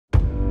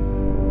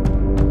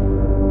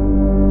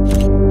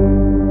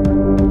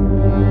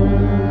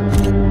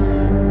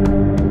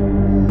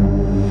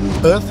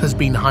Earth has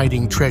been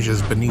hiding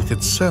treasures beneath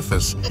its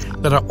surface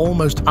that are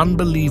almost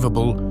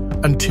unbelievable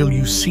until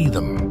you see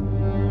them.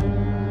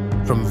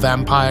 From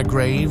vampire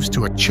graves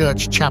to a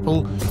church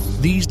chapel,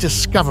 these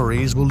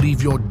discoveries will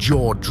leave your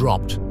jaw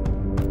dropped.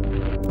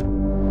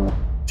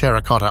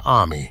 Terracotta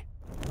Army.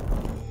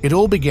 It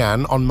all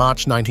began on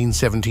March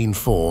 1917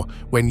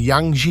 when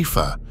young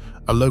Jifa,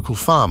 a local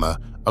farmer,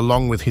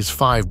 along with his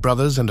 5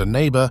 brothers and a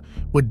neighbor,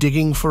 were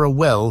digging for a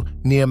well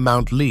near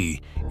Mount Li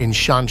in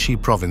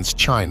Shanxi Province,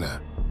 China.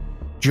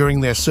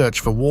 During their search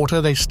for water,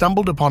 they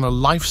stumbled upon a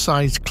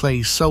life-sized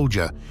clay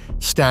soldier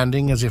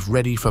standing as if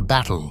ready for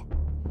battle.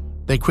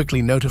 They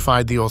quickly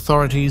notified the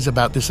authorities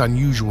about this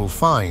unusual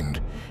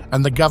find,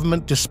 and the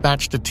government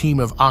dispatched a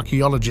team of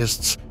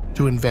archaeologists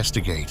to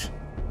investigate.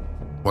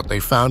 What they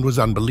found was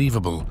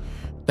unbelievable.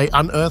 They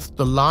unearthed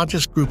the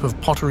largest group of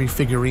pottery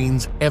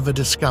figurines ever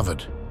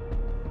discovered.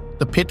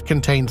 The pit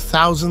contained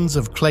thousands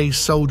of clay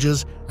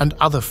soldiers and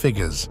other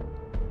figures.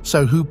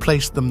 So who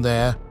placed them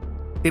there?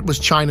 It was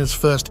China's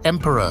first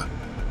emperor.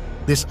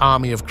 This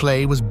army of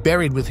clay was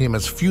buried with him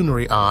as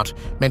funerary art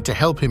meant to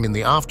help him in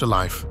the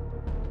afterlife.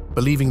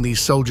 Believing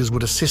these soldiers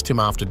would assist him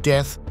after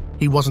death,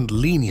 he wasn't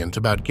lenient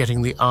about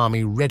getting the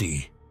army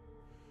ready.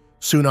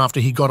 Soon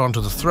after he got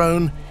onto the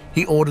throne,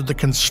 he ordered the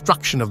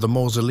construction of the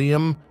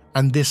mausoleum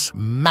and this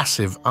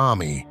massive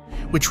army,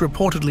 which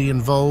reportedly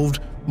involved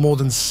more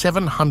than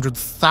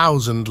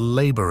 700,000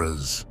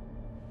 laborers.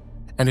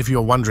 And if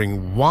you're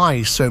wondering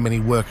why so many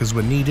workers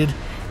were needed,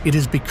 it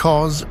is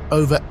because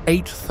over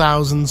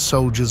 8,000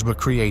 soldiers were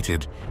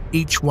created,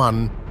 each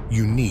one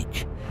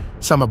unique.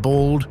 Some are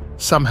bald,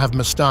 some have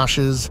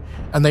mustaches,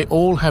 and they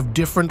all have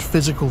different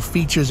physical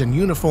features and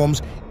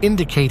uniforms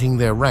indicating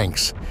their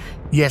ranks.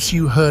 Yes,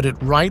 you heard it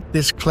right,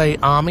 this clay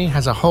army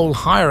has a whole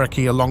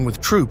hierarchy along with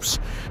troops,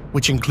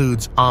 which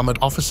includes armored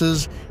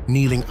officers,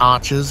 kneeling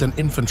archers, and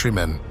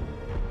infantrymen.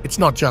 It's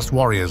not just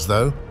warriors,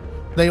 though.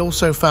 They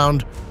also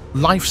found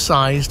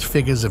life-sized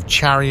figures of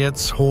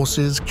chariots,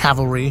 horses,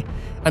 cavalry,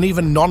 and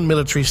even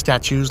non-military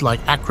statues like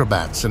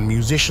acrobats and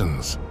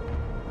musicians.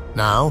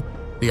 Now,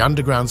 the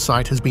underground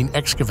site has been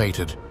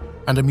excavated,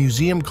 and a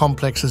museum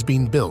complex has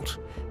been built,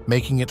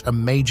 making it a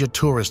major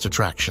tourist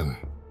attraction.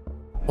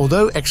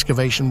 Although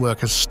excavation work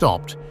has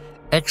stopped,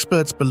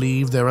 experts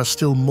believe there are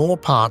still more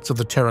parts of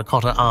the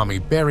Terracotta Army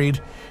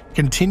buried,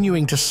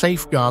 continuing to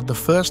safeguard the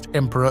first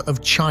emperor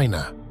of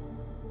China.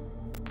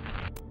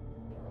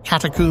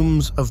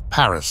 Catacombs of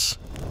Paris.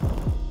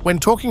 When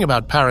talking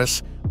about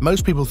Paris,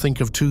 most people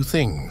think of 2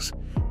 things: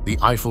 the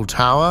Eiffel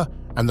Tower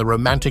and the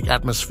romantic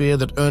atmosphere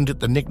that earned it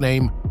the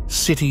nickname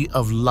City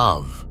of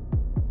Love.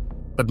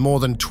 But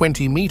more than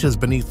 20 meters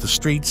beneath the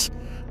streets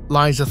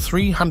lies a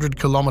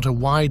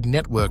 300-kilometer-wide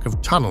network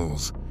of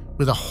tunnels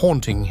with a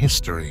haunting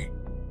history.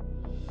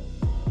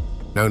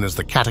 Known as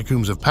the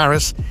Catacombs of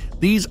Paris,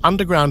 these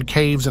underground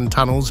caves and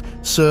tunnels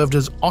served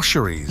as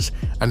ossuaries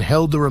and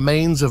held the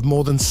remains of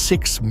more than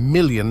 6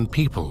 million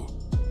people.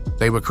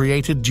 They were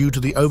created due to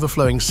the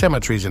overflowing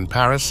cemeteries in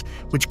Paris,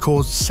 which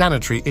caused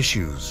sanitary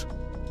issues.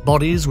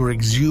 Bodies were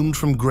exhumed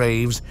from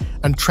graves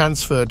and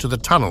transferred to the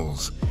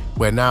tunnels,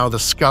 where now the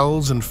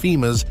skulls and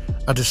femurs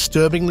are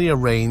disturbingly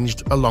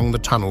arranged along the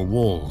tunnel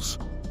walls.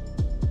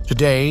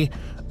 Today,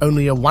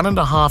 only a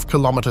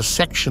 1.5-kilometer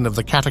section of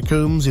the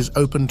catacombs is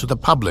open to the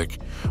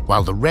public,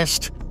 while the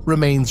rest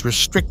remains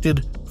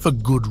restricted for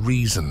good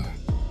reason.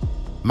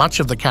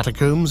 Much of the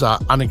catacombs are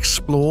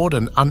unexplored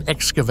and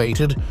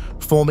unexcavated,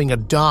 forming a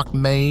dark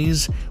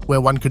maze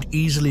where one could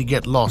easily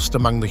get lost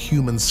among the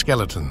human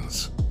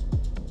skeletons.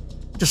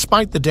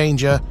 Despite the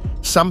danger,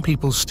 some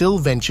people still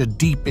venture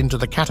deep into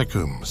the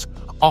catacombs,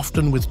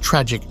 often with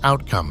tragic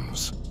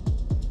outcomes.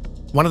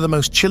 One of the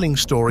most chilling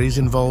stories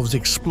involves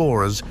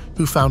explorers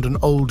who found an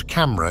old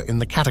camera in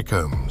the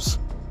catacombs.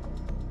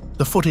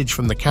 The footage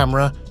from the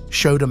camera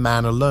showed a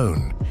man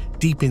alone,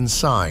 deep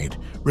inside,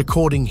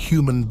 recording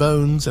human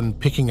bones and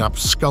picking up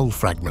skull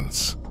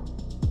fragments.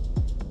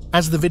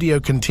 As the video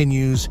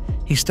continues,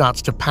 he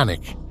starts to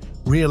panic,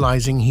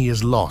 realizing he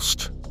is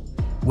lost.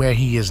 Where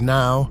he is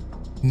now,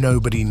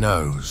 nobody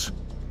knows.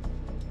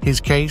 His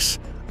case,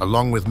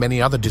 along with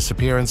many other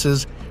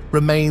disappearances,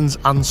 remains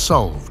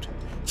unsolved,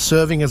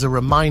 serving as a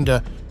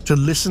reminder to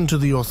listen to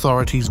the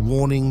authorities'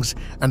 warnings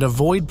and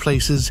avoid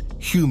places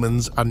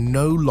humans are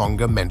no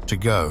longer meant to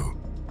go.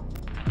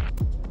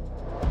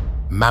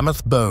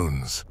 Mammoth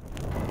bones.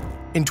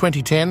 In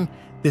 2010,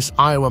 this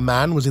Iowa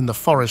man was in the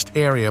forest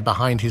area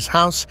behind his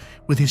house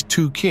with his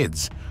 2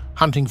 kids,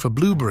 hunting for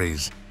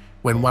blueberries,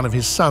 when one of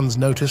his sons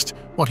noticed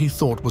what he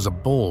thought was a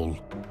ball.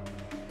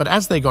 But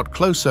as they got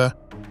closer,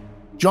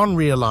 John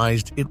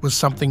realized it was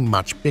something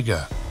much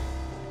bigger.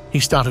 He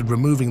started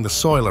removing the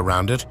soil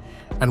around it,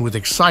 and with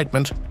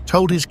excitement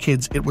told his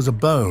kids it was a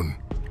bone,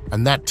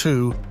 and that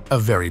too, a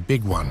very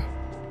big one.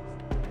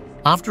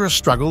 After a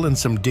struggle and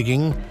some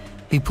digging,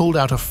 he pulled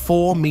out a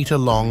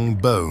 4-meter-long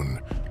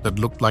bone that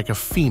looked like a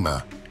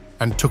femur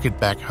and took it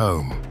back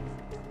home.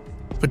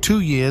 For 2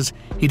 years,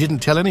 he didn't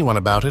tell anyone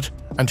about it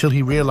until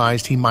he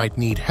realized he might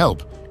need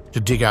help to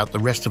dig out the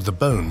rest of the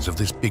bones of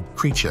this big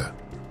creature.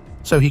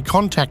 so he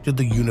contacted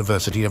the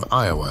University of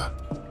Iowa.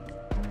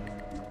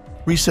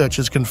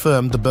 Researchers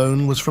confirmed the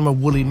bone was from a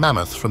woolly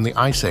mammoth from the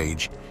Ice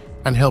Age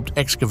and helped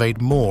excavate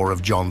more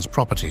of John's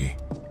property.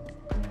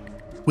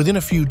 Within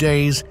a few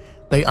days,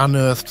 they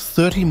unearthed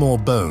 30 more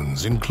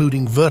bones,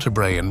 including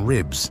vertebrae and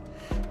ribs.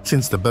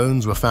 Since the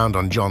bones were found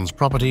on John's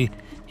property,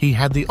 he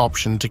had the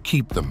option to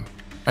keep them,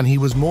 and he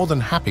was more than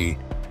happy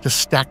to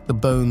stack the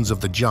bones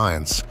of the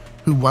giants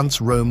who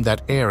once roamed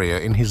that area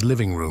in his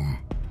living room.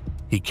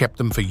 He kept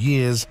them for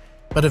years,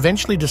 but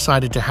eventually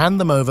decided to hand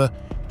them over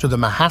to the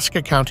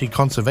Mahaska County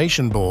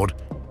Conservation Board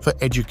for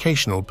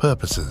educational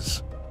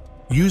purposes.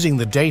 Using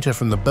the data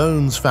from the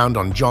bones found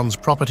on John's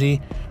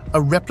property,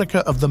 a replica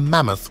of the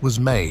mammoth was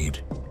made.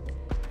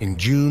 In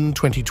June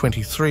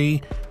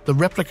 2023, the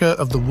replica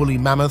of the woolly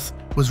mammoth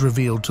was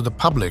revealed to the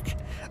public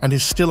and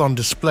is still on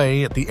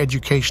display at the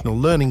Educational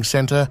Learning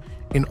Center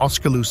in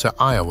Oskaloosa,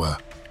 Iowa.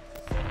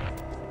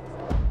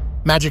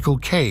 Magical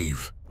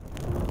Cave.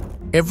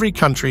 Every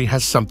country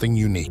has something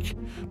unique,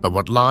 but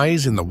what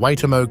lies in the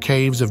Waitomo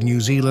Caves of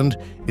New Zealand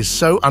is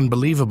so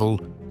unbelievable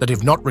that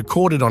if not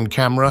recorded on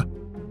camera,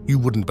 you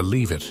wouldn't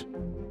believe it.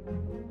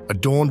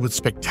 Adorned with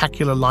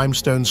spectacular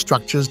limestone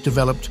structures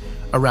developed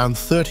around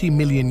 30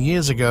 million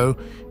years ago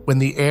when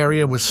the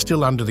area was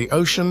still under the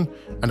ocean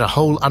and a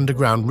whole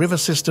underground river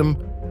system,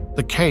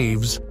 the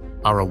caves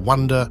are a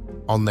wonder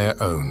on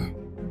their own.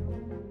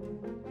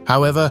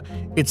 However,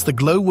 it's the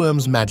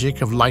glowworm's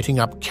magic of lighting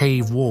up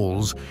cave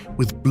walls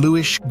with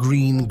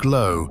bluish-green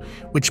glow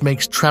which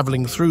makes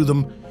traveling through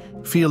them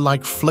feel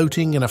like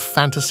floating in a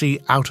fantasy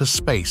outer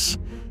space,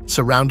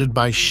 surrounded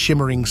by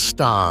shimmering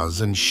stars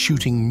and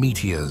shooting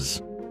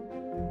meteors.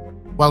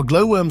 While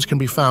glowworms can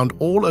be found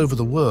all over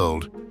the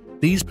world,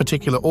 these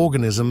particular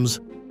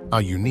organisms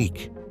are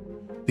unique.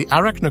 The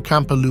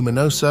Arachnocampa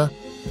luminosa,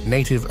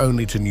 native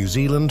only to New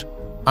Zealand,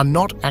 are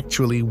not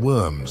actually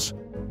worms.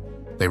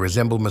 They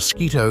resemble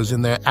mosquitoes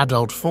in their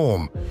adult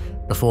form.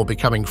 Before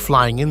becoming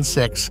flying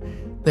insects,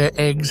 their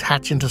eggs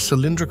hatch into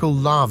cylindrical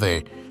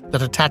larvae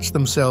that attach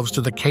themselves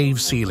to the cave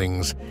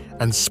ceilings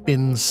and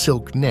spin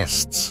silk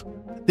nests.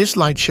 This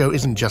light show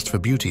isn't just for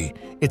beauty,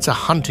 it's a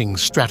hunting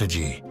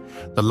strategy.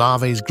 The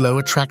larvae's glow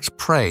attracts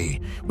prey,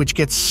 which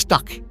gets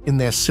stuck in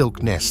their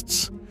silk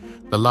nests.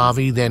 The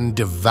larvae then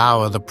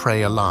devour the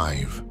prey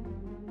alive.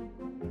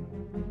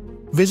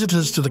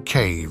 Visitors to the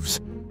caves,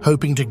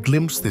 hoping to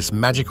glimpse this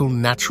magical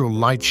natural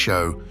light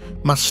show,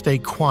 must stay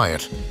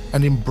quiet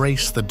and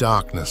embrace the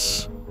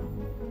darkness.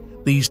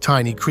 These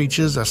tiny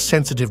creatures are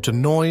sensitive to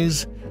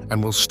noise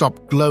and will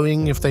stop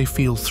glowing if they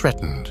feel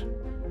threatened.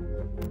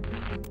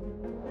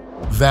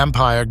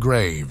 Vampire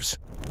graves.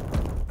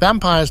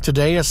 Vampires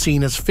today are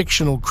seen as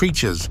fictional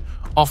creatures,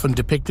 often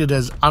depicted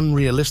as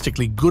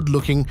unrealistically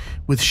good-looking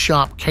with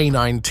sharp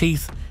canine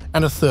teeth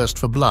and a thirst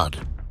for blood.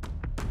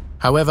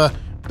 However,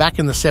 back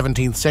in the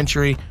 17th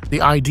century,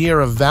 the idea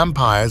of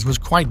vampires was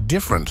quite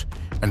different,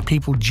 and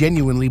people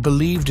genuinely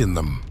believed in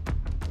them.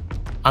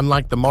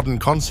 Unlike the modern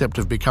concept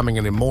of becoming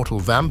an immortal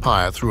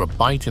vampire through a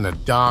bite in a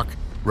dark,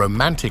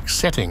 romantic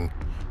setting,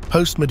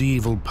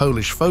 post-medieval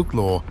Polish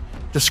folklore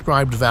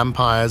described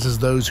vampires as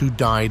those who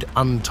died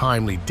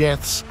untimely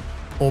deaths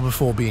or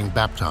before being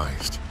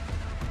baptized.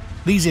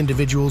 These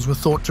individuals were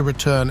thought to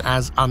return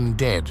as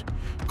undead,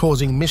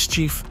 causing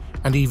mischief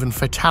and even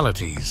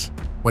fatalities.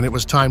 When it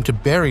was time to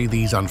bury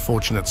these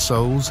unfortunate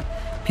souls,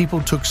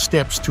 people took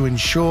steps to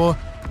ensure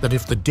that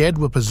if the dead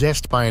were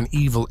possessed by an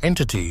evil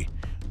entity,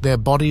 their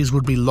bodies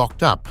would be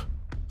locked up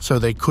so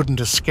they couldn't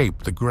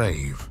escape the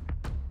grave.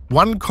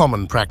 One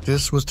common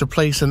practice was to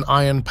place an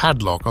iron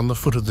padlock on the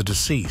foot of the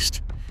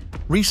deceased.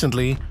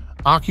 Recently,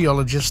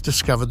 archaeologists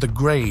discovered the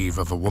grave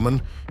of a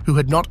woman who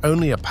had not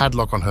only a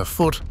padlock on her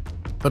foot,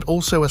 but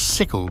also a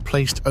sickle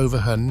placed over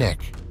her neck.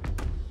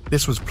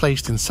 This was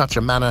placed in such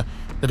a manner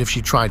that if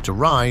she tried to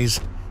rise,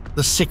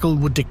 the sickle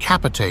would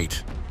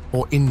decapitate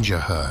or injure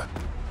her.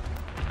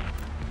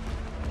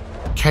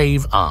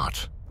 Cave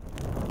art.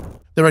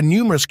 There are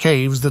numerous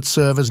caves that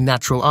serve as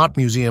natural art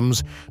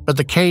museums, but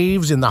the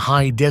caves in the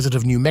high desert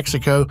of New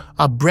Mexico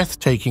are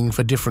breathtaking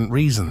for different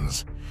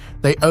reasons.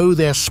 They owe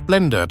their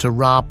splendor to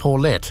Ra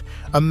Paulette,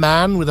 a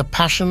man with a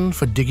passion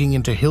for digging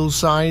into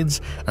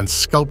hillsides and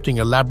sculpting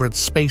elaborate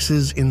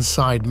spaces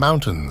inside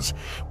mountains,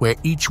 where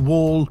each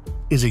wall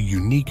is a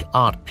unique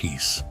art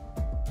piece.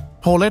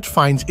 Paulette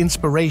finds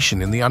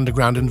inspiration in the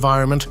underground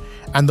environment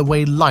and the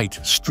way light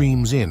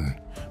streams in,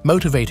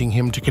 motivating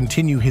him to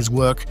continue his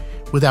work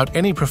without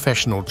any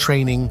professional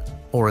training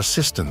or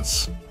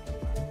assistance.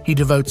 He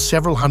devotes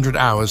several hundred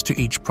hours to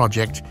each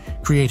project,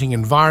 creating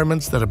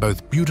environments that are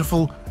both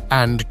beautiful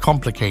and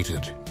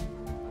complicated.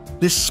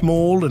 This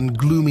small and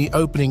gloomy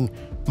opening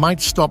might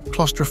stop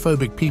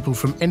claustrophobic people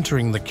from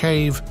entering the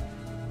cave,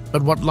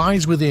 but what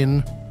lies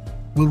within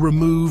will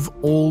remove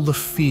all the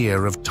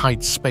fear of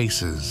tight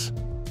spaces.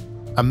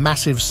 A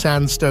massive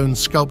sandstone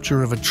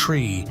sculpture of a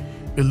tree,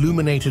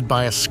 illuminated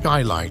by a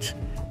skylight,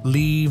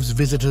 leaves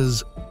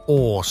visitors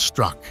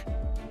awe-struck.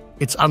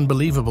 It's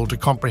unbelievable to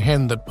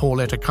comprehend that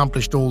Paulette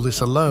accomplished all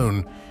this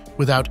alone,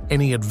 without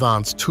any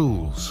advanced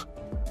tools.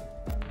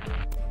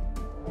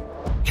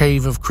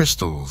 Cave of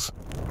Crystals.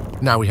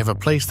 Now we have a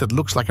place that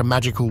looks like a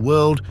magical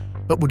world,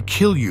 but would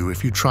kill you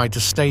if you tried to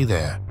stay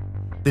there.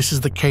 This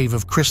is the Cave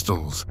of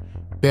Crystals,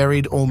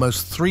 buried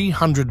almost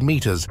 300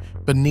 meters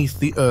beneath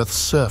the Earth's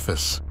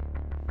surface.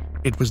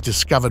 It was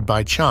discovered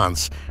by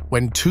chance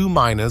when two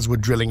miners were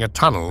drilling a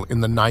tunnel in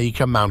the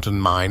Naika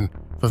mountain mine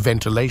for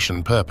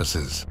ventilation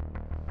purposes.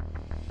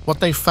 What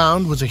they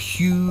found was a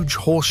huge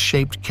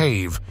horse-shaped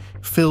cave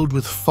filled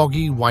with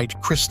foggy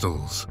white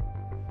crystals.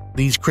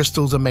 These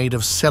crystals are made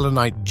of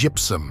selenite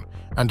gypsum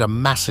and are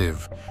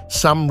massive,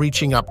 some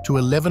reaching up to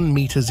 11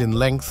 meters in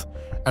length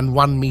and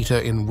 1 meter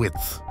in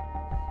width.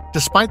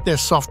 Despite their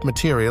soft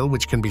material,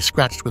 which can be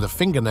scratched with a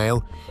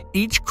fingernail,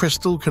 each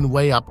crystal can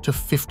weigh up to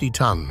 50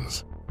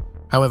 tons.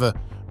 However,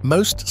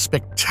 most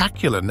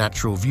spectacular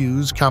natural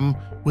views come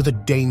with a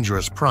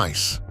dangerous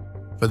price.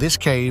 For this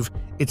cave,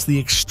 it's the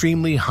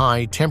extremely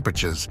high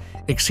temperatures,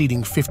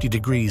 exceeding 50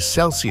 degrees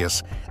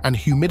Celsius, and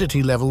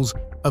humidity levels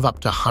of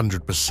up to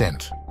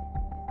 100%.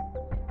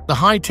 The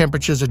high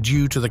temperatures are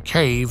due to the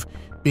cave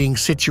being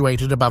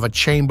situated above a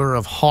chamber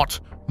of hot,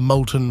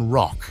 molten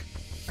rock.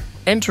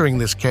 Entering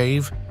this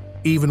cave,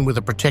 even with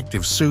a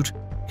protective suit,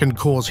 can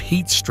cause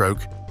heat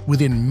stroke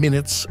within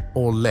minutes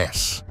or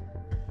less.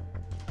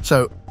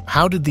 So,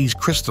 how did these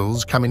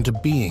crystals come into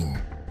being?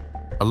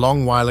 A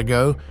long while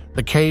ago,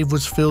 the cave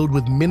was filled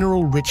with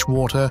mineral-rich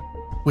water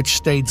which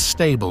stayed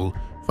stable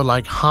for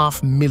like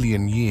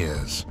 500,000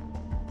 years.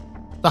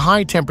 The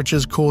high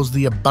temperatures caused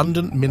the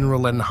abundant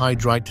mineral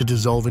anhydrite to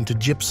dissolve into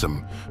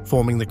gypsum,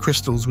 forming the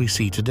crystals we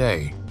see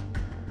today.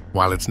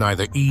 While it's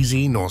neither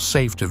easy nor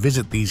safe to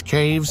visit these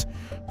caves,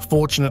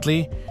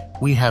 fortunately,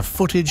 we have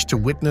footage to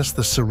witness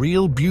the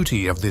surreal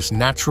beauty of this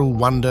natural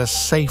wonder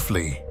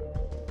safely.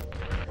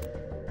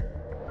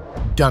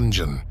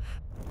 Dungeon.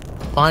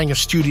 Buying a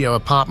studio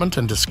apartment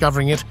and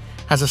discovering it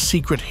has a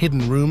secret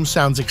hidden room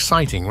sounds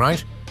exciting,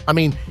 right? I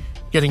mean,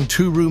 getting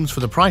 2 rooms for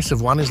the price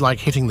of one is like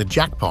hitting the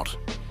jackpot.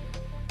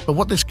 But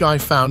what this guy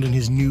found in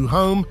his new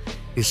home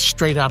is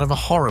straight out of a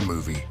horror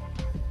movie.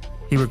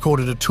 He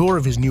recorded a tour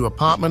of his new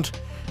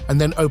apartment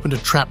and then opened a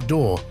trap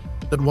door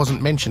that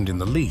wasn't mentioned in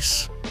the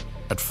lease.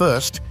 At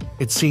first,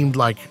 it seemed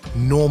like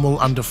normal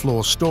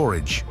underfloor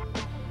storage.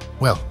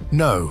 Well,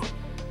 no.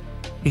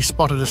 He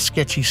spotted a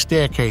sketchy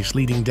staircase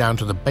leading down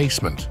to the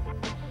basement.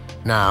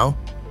 Now,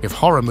 if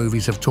horror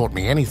movies have taught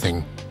me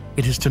anything,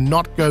 it is to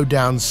not go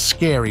down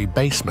scary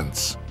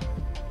basements.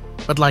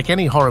 But like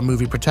any horror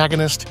movie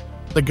protagonist,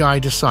 the guy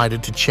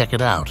decided to check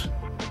it out.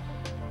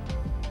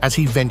 As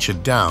he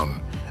ventured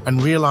down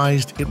and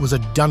realized it was a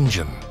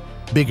dungeon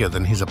bigger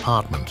than his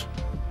apartment.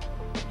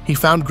 He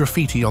found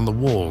graffiti on the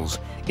walls,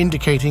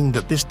 indicating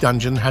that this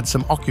dungeon had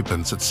some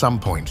occupants at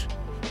some point.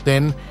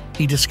 Then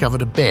he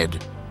discovered a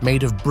bed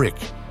made of brick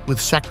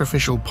with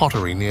sacrificial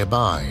pottery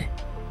nearby.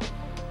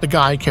 The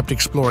guy kept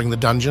exploring the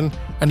dungeon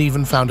and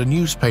even found a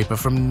newspaper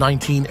from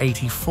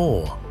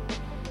 1984.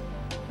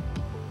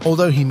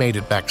 Although he made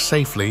it back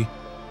safely,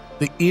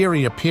 the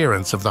eerie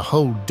appearance of the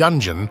whole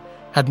dungeon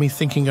had me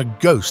thinking a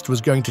ghost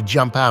was going to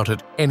jump out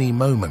at any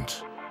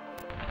moment.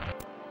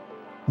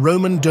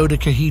 Roman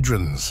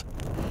dodecahedrons.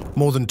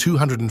 More than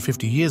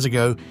 250 years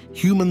ago,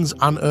 humans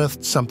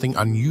unearthed something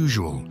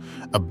unusual,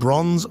 a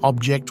bronze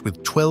object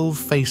with 12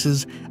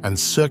 faces and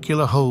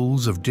circular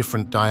holes of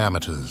different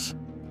diameters.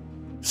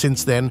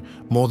 Since then,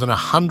 more than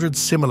 100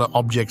 similar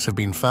objects have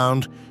been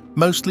found,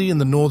 mostly in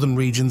the northern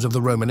regions of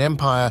the Roman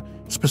Empire,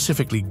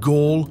 specifically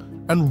Gaul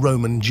and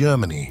Roman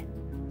Germany.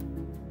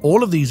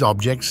 All of these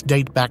objects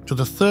date back to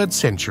the 3rd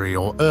century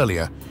or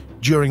earlier,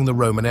 during the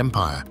Roman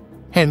Empire.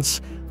 Hence,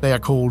 they are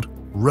called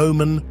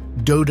Roman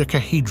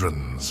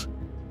dodecahedrons.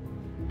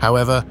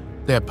 However,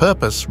 their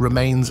purpose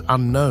remains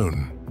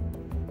unknown.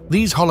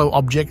 These hollow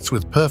objects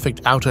with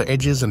perfect outer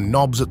edges and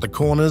knobs at the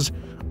corners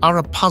are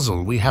a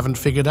puzzle we haven't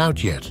figured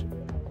out yet.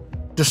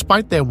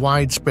 Despite their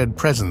widespread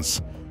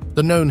presence,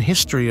 the known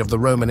history of the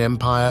Roman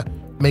Empire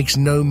makes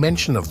no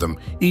mention of them,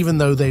 even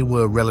though they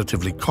were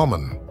relatively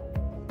common.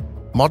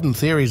 Modern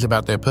theories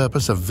about their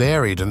purpose are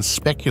varied and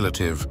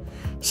speculative.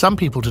 Some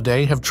people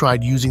today have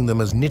tried using them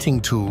as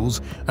knitting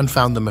tools and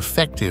found them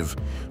effective,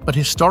 but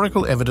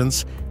historical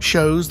evidence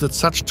shows that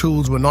such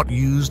tools were not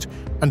used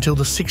until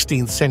the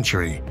 16th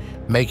century,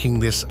 making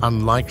this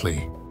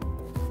unlikely.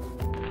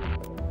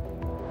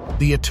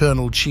 The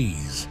eternal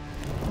cheese.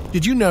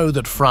 Did you know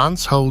that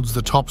France holds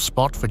the top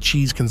spot for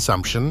cheese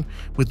consumption,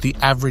 with the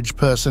average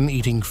person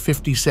eating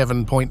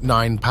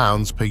 57.9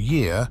 pounds per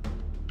year?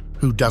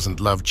 Who doesn't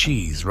love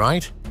cheese,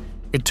 right?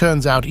 It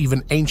turns out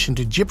even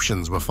ancient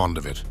Egyptians were fond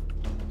of it.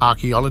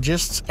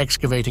 Archaeologists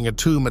excavating a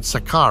tomb at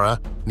Saqqara,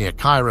 near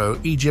Cairo,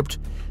 Egypt,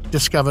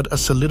 discovered a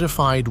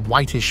solidified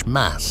whitish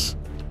mass.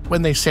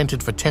 When they sent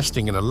it for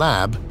testing in a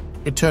lab,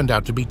 it turned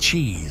out to be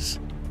cheese.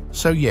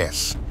 So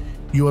yes,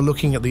 you are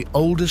looking at the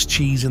oldest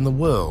cheese in the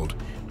world,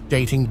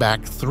 dating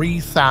back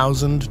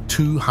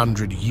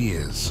 3,200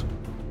 years.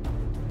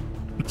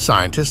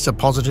 Scientists are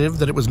positive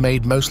that it was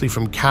made mostly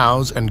from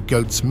cows' and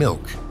goats'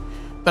 milk.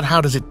 But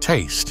how does it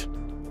taste?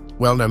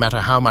 Well, no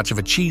matter how much of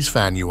a cheese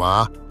fan you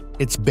are,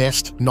 it's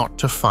best not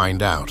to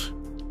find out.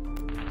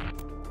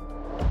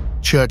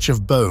 Church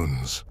of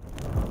Bones.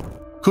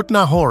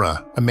 Kutná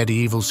Hora, a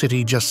medieval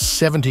city just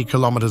 70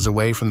 kilometers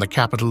away from the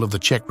capital of the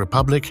Czech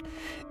Republic,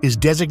 is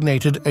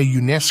designated a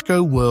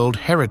UNESCO World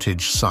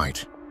Heritage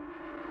Site.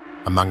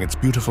 Among its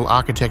beautiful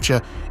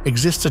architecture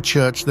exists a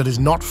church that is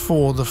not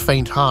for the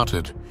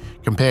faint-hearted.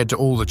 Compared to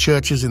all the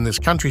churches in this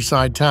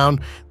countryside town,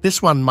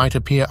 this one might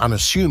appear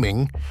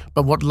unassuming,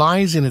 but what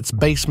lies in its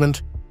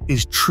basement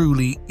is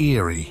truly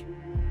eerie.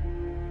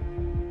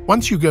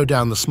 Once you go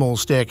down the small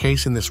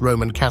staircase in this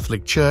Roman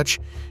Catholic church,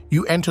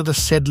 you enter the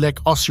Sedlec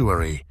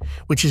ossuary,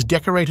 which is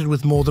decorated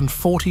with more than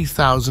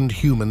 40,000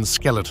 human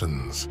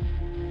skeletons.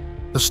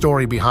 The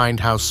story behind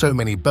how so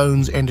many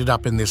bones ended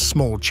up in this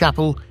small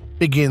chapel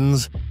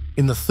begins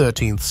in the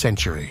 13th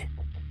century.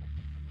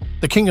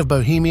 The King of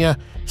Bohemia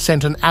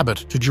sent an abbot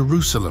to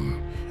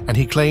Jerusalem, and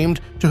he claimed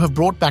to have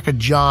brought back a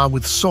jar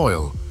with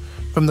soil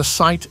from the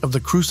site of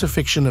the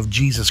crucifixion of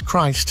Jesus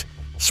Christ,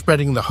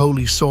 spreading the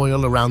holy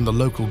soil around the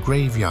local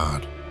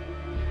graveyard.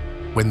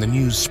 When the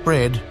news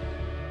spread,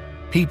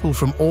 people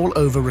from all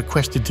over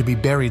requested to be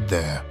buried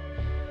there.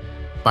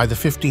 By the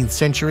 15th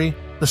century,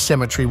 the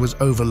cemetery was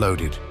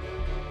overloaded,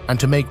 and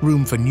to make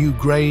room for new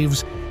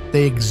graves,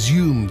 they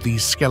exhumed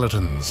these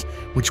skeletons,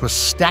 which were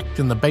stacked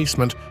in the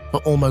basement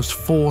for almost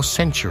 4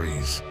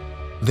 centuries.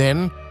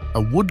 Then,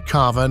 a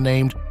woodcarver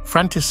named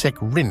František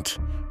Rint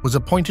was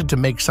appointed to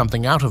make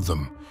something out of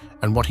them,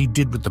 and what he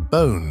did with the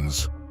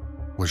bones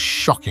was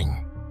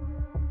shocking.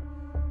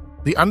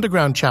 The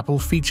underground chapel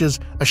features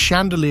a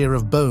chandelier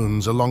of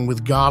bones along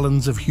with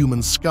garlands of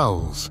human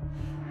skulls.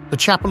 The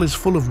chapel is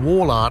full of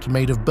wall art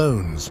made of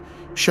bones,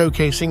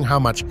 showcasing how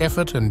much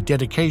effort and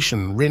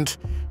dedication Rint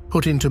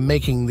put into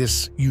making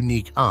this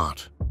unique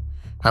art.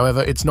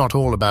 However, it's not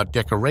all about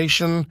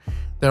decoration.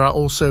 There are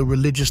also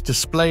religious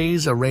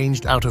displays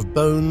arranged out of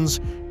bones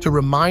to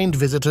remind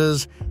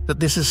visitors that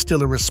this is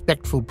still a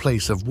respectful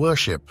place of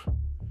worship.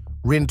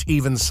 Rint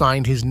even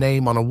signed his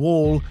name on a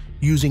wall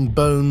using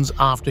bones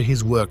after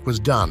his work was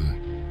done.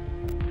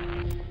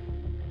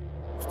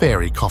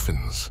 Fairy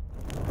coffins.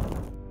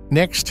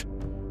 Next,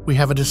 we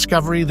have a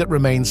discovery that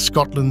remains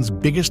Scotland's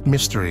biggest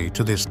mystery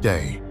to this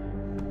day.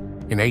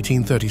 In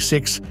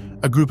 1836,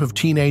 a group of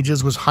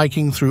teenagers was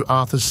hiking through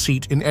Arthur's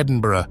Seat in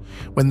Edinburgh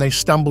when they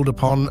stumbled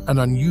upon an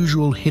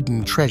unusual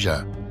hidden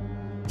treasure.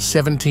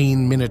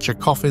 17 miniature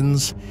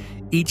coffins,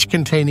 each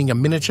containing a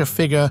miniature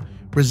figure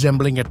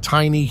resembling a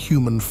tiny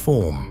human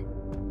form.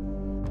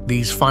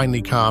 These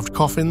finely carved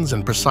coffins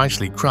and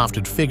precisely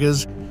crafted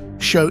figures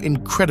show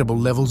incredible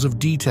levels of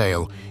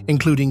detail,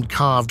 including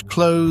carved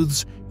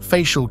clothes,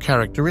 facial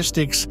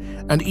characteristics,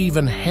 and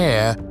even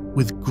hair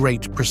with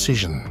great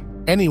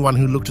precision. Anyone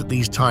who looked at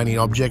these tiny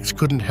objects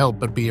couldn't help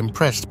but be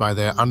impressed by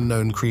their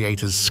unknown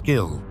creator's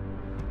skill.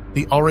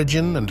 The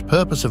origin and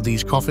purpose of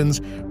these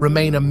coffins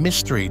remain a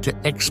mystery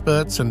to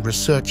experts and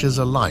researchers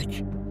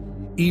alike.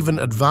 Even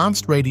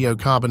advanced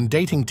radiocarbon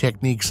dating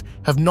techniques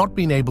have not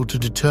been able to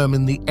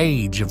determine the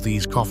age of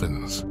these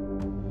coffins.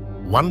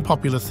 One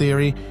popular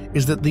theory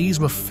is that these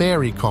were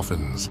fairy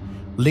coffins,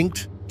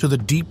 linked to the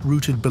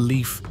deep-rooted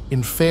belief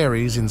in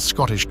fairies in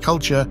Scottish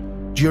culture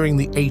during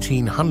the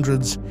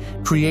 1800s,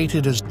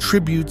 created as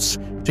tributes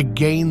to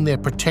gain their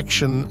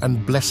protection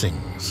and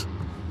blessings.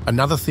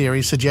 Another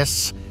theory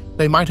suggests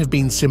they might have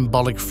been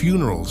symbolic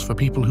funerals for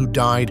people who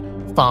died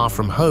far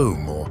from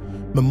home, or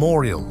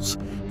memorials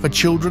for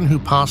children who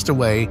passed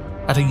away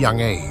at a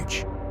young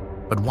age.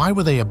 But why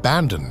were they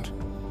abandoned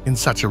in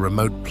such a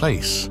remote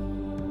place?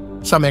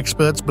 Some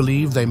experts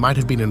believe they might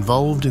have been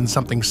involved in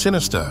something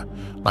sinister,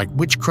 like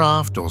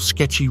witchcraft or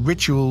sketchy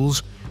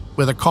rituals,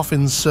 where the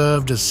coffins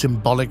served as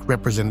symbolic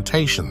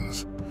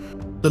representations.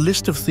 The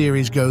list of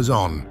theories goes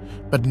on,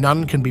 but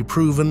none can be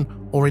proven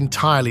or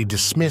entirely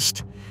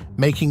dismissed,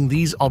 making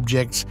these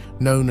objects,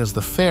 known as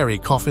the fairy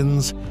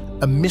coffins,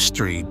 a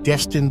mystery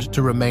destined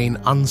to remain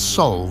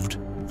unsolved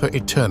for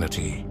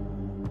eternity.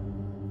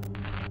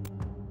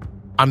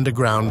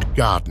 Underground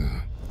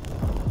garden.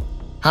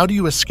 How do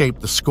you escape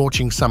the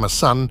scorching summer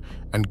sun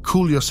and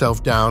cool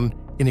yourself down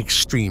in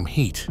extreme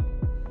heat?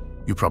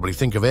 You probably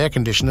think of air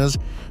conditioners,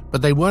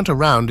 but they weren't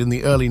around in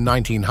the early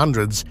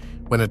 1900s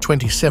when a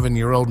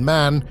 27-year-old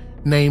man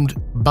named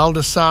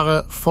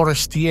Baldassare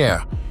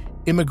Forestier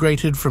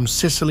immigrated from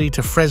Sicily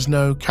to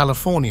Fresno,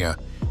 California,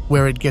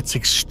 where it gets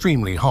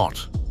extremely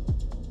hot.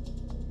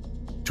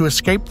 To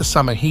escape the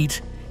summer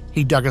heat,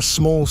 he dug a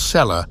small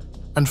cellar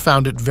and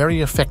found it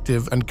very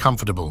effective and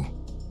comfortable.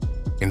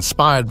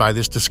 Inspired by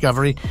this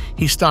discovery,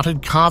 he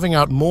started carving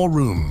out more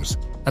rooms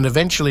and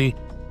eventually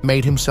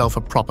made himself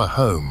a proper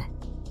home.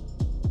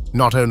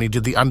 Not only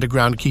did the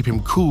underground keep him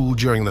cool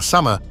during the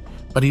summer,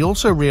 but he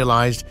also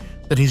realized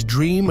that his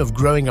dream of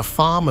growing a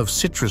farm of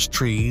citrus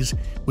trees,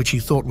 which he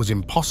thought was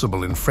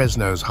impossible in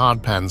Fresno's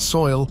hardpan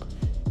soil,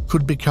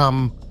 could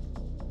become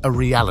a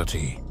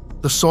reality.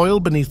 The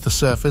soil beneath the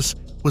surface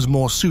was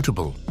more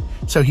suitable,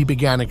 so he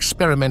began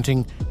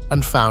experimenting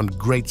and found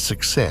great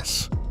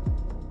success.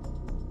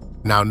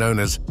 Now known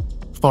as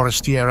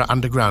Forestiera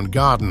Underground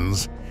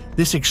Gardens,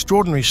 This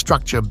extraordinary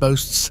structure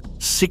boasts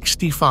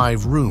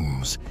 65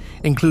 rooms,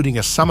 including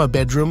a summer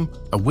bedroom,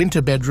 a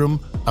winter bedroom,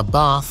 a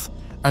bath,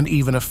 and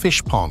even a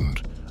fish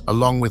pond,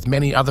 along with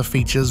many other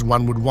features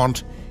one would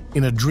want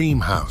in a dream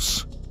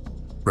house.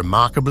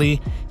 Remarkably,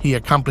 he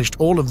accomplished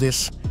all of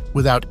this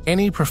without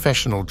any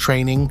professional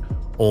training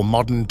or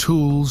modern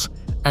tools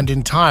and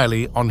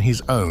entirely on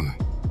his own.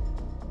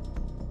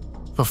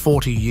 For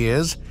 40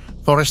 years,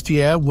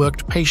 Forestier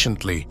worked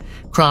patiently,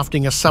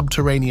 crafting a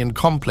subterranean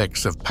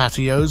complex of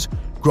patios,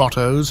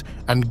 grottos,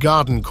 and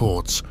garden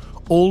courts,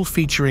 all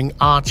featuring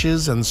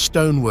arches and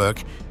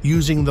stonework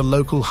using the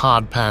local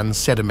hardpan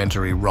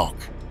sedimentary rock.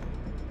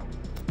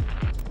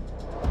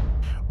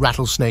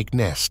 Rattlesnake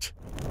Nest.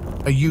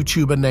 A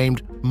YouTuber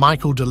named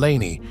Michael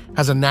Delaney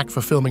has a knack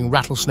for filming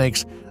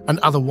rattlesnakes and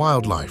other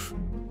wildlife.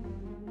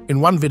 In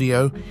one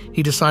video,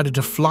 he decided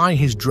to fly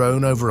his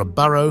drone over a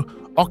burrow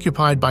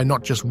occupied by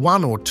not just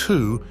one or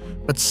two,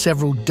 but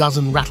several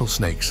dozen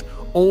rattlesnakes,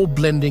 all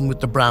blending with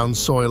the brown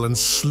soil and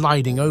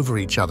sliding over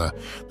each other.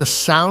 The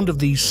sound of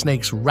these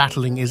snakes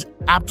rattling is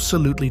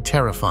absolutely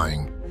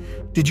terrifying.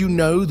 Did you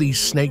know these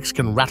snakes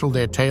can rattle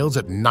their tails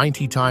at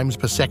 90 times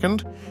per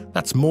second?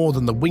 That's more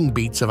than the wing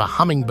beats of a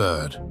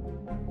hummingbird.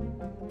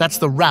 That's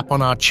the wrap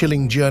on our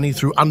chilling journey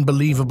through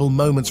unbelievable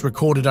moments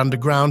recorded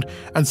underground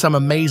and some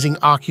amazing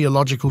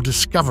archaeological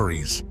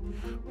discoveries.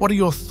 What are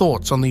your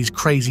thoughts on these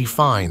crazy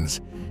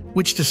finds?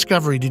 Which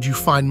discovery did you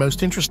find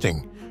most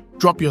interesting?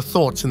 Drop your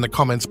thoughts in the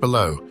comments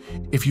below.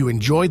 If you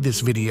enjoyed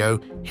this video,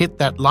 hit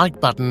that like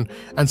button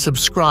and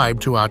subscribe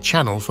to our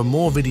channel for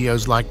more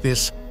videos like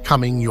this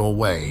coming your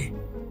way.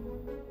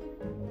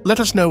 Let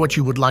us know what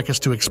you would like us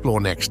to explore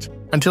next.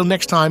 Until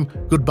next time,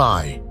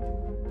 goodbye.